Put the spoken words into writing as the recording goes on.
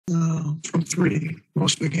from three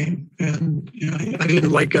most of the game, and I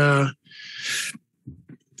didn't like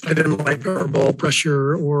our ball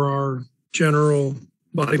pressure or our general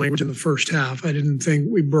body language in the first half. I didn't think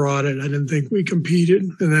we brought it. I didn't think we competed,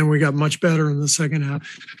 and then we got much better in the second half.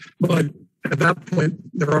 But at that point,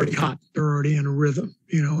 they're already hot. They're already in a rhythm,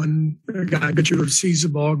 and a guy Gutcher sees the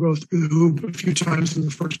ball go through the hoop a few times in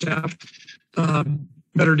the first half.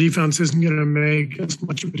 Better defense isn't going to make as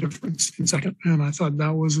much of a difference in second, and I thought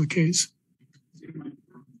that was the case.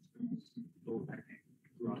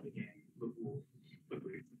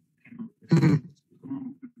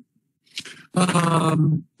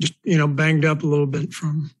 Just, banged up a little bit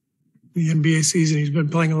from the NBA season. He's been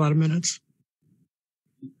playing a lot of minutes.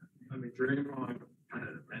 I mean, Draymond kind of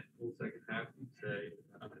went full second half and say,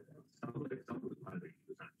 some of it was kind of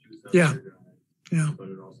yeah. But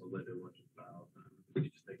it also led to a bunch of fouls. What do you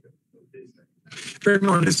just think of this thing?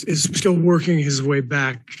 Draymond is still working his way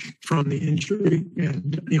back from the injury,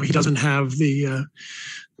 and he doesn't have the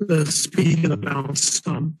speed and the bounce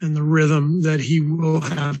and the rhythm that he will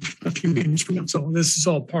have a few games from now. So this is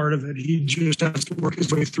all part of it. He just has to work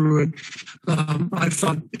his way through it. I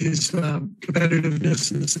thought his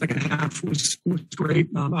competitiveness in the second half was great.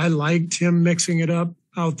 I liked him mixing it up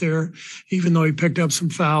out there, even though he picked up some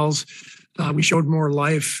fouls. We showed more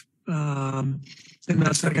life in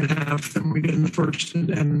that second half than we did in the first,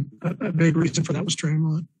 and a big reason for that was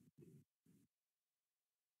Draymond.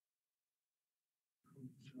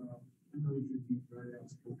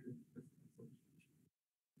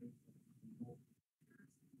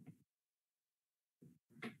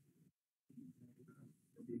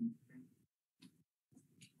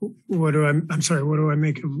 I'm sorry, what do I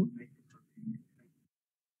make of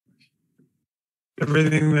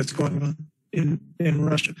everything that's going on in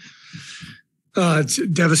Russia? It's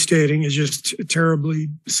devastating. It's just terribly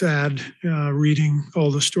sad reading all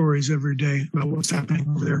the stories every day about what's happening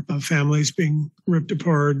over there, about families being ripped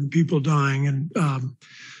apart and people dying, and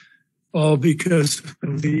all because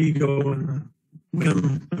of the ego and the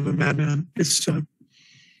whim of a madman.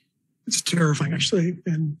 It's terrifying, actually.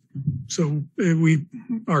 And so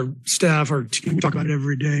our staff, our team, talk about it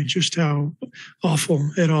every day, just how awful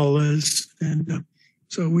it all is. And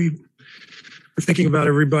so we're thinking about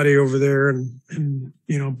everybody over there and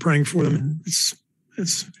praying for them. And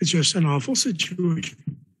it's just an awful situation.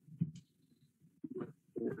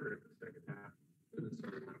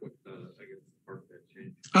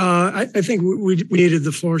 I think we needed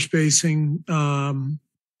the floor spacing.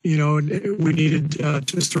 We needed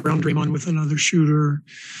to surround Draymond with another shooter.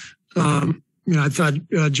 I thought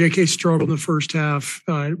J.K. struggled in the first half.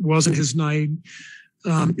 It wasn't his night.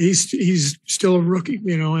 He's still a rookie,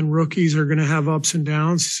 and rookies are going to have ups and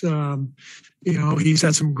downs. He's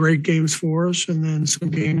had some great games for us, and then some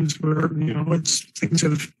games where, things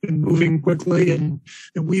have been moving quickly and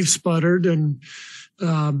we've sputtered, and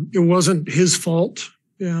it wasn't his fault.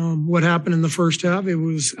 What happened in the first half, it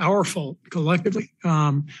was our fault collectively.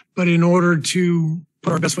 But in order to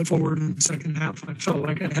put our best foot forward in the second half, I felt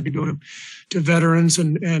like I had to go to veterans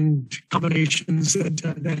and combinations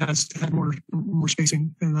that has to have more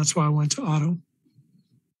spacing, and that's why I went to Otto.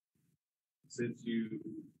 Since you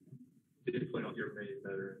did play on your main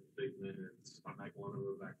veteran big minutes, I'm not going to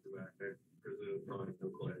go back to back. I presume probably no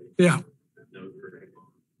Clay. Yeah. No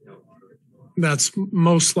Draymond. No Otto. That's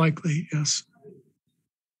most likely, yes.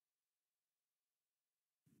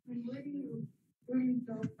 Where do you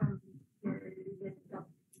go from here? You get up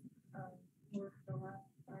more to the left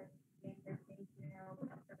side,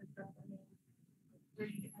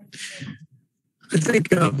 I think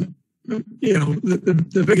the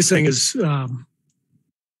biggest thing is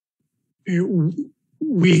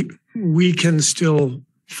we can still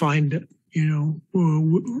find it.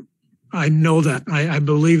 I know that. I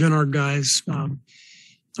believe in our guys.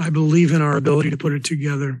 I believe in our ability to put it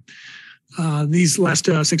together. These last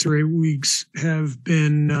 6 or 8 weeks have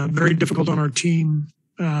been very difficult on our team,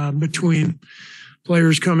 between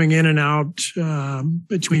players coming in and out,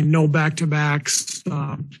 between no back-to-backs,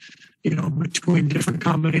 between different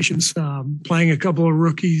combinations, playing a couple of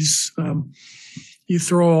rookies. You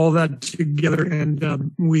throw all that together, and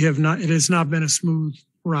it has not been a smooth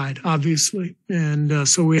ride, obviously. And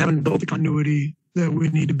so we haven't built the continuity that we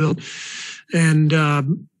need to build. And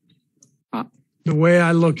the way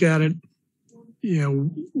I look at it,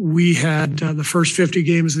 we had the first 50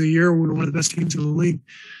 games of the year. We were one of the best teams in the league,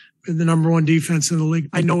 the number one defense in the league.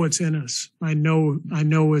 I know it's in us. I know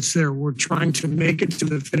it's there. We're trying to make it to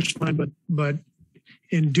the finish line, but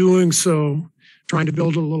in doing so, trying to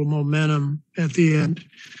build a little momentum at the end.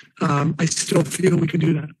 I still feel we can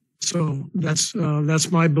do that. So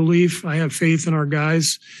that's my belief. I have faith in our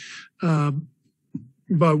guys.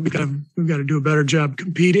 But we've got to do a better job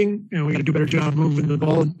competing, and we got to do a better job moving the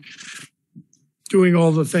ball, and doing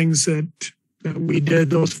all the things that we did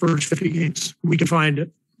those first 50 games. We can find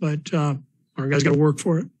it, but our guys got to work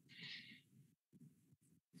for it.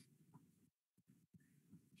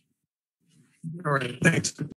 All right, thanks.